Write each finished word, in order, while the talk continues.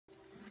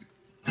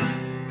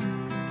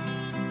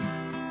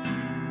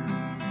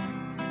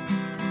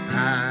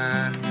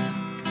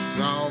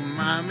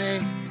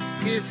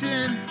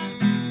kissing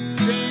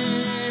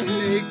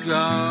Santa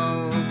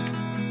Claus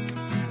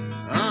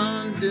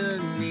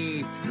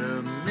underneath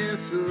the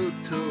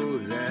mistletoe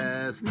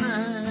last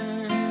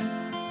night.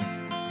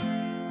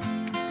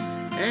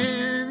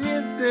 And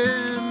if the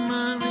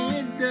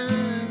mommy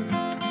does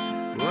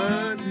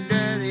what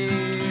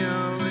Daddy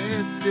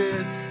always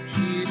said,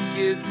 she's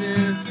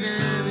kissing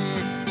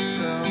Santa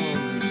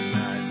Claus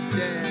like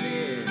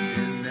Daddy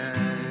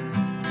tonight.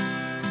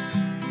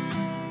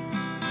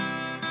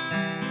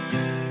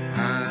 I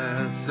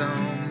saw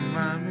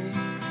Mommy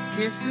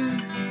kissing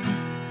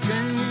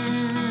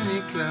Santa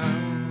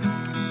Claus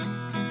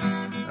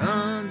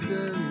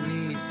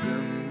underneath the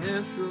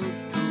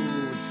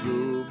mistletoe so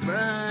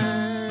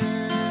bright.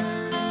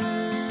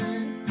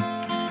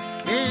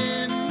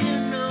 And you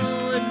know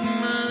what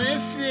Mommy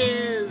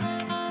says,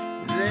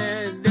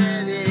 that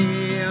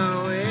Daddy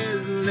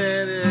always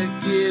let her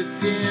kiss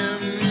him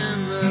in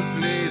the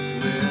place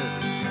where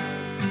the sun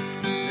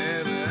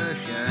never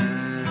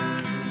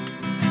shines.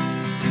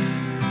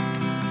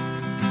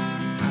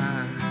 I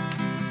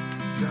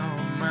saw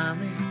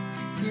Mommy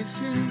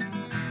kissing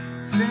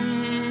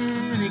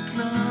Santa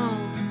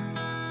Claus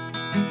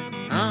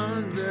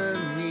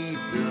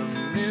underneath the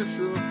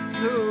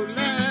mistletoe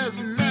last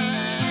night.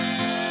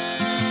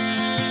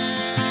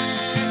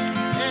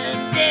 And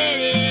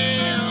Daddy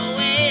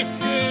always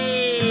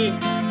say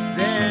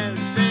that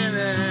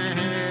Santa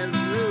has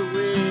a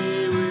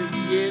way with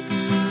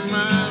getting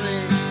Mommy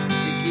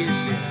to kiss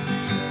him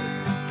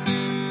just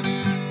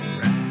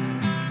right.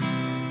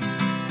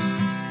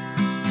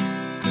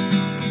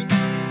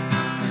 I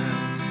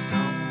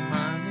saw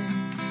Mommy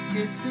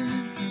kissing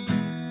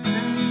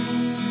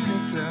Santa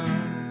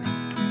Claus,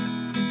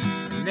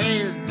 and they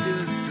was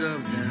doing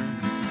something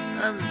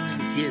other than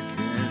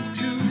kissing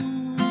too.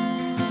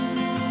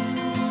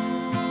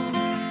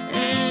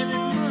 And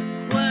it looked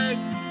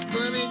quite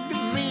funny to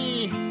me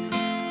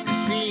to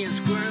see him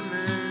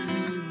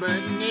squirming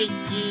but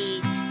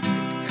naked,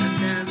 and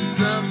then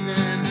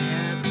something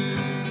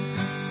happened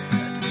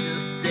that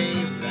just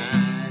ain't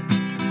right.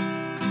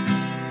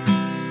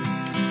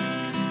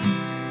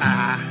 I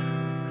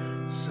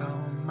saw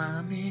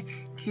Mommy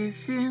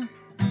kissing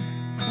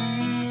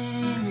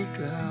Santa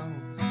Claus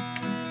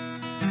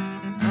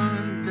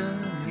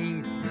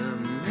underneath the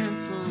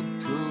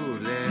mistletoe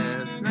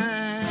last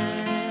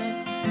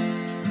night.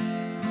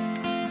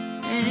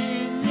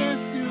 And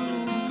yes, you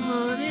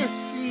would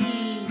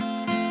see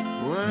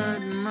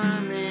what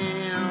Mommy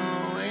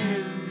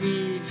always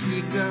did. She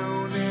go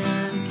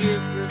and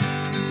kiss her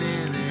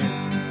Santa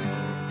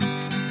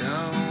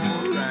Claus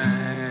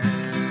alright.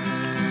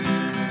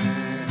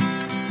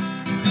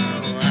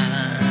 Oh, I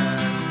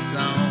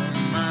saw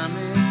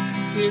Mommy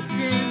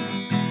kissing